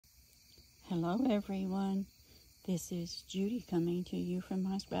Hello everyone, this is Judy coming to you from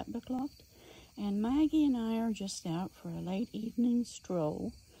my scrapbook loft, and Maggie and I are just out for a late evening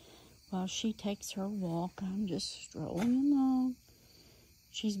stroll. While she takes her walk, I'm just strolling along.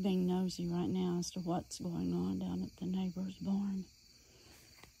 She's being nosy right now as to what's going on down at the neighbor's barn.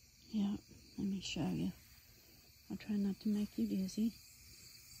 Yeah, let me show you. I'll try not to make you dizzy.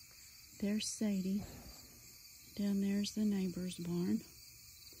 There's Sadie. Down there's the neighbor's barn.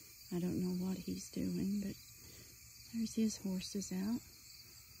 I don't know what he's doing, but there's his horses out.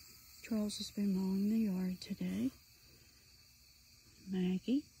 Charles has been mowing the yard today.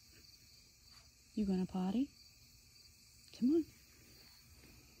 Maggie, you gonna potty? Come on.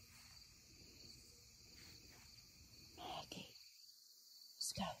 Maggie,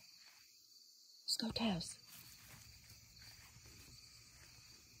 let's go. Let's go, Taz.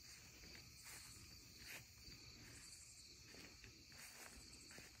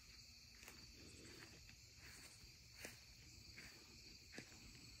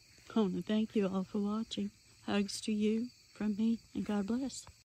 I want to thank you all for watching. Hugs to you from me, and God bless.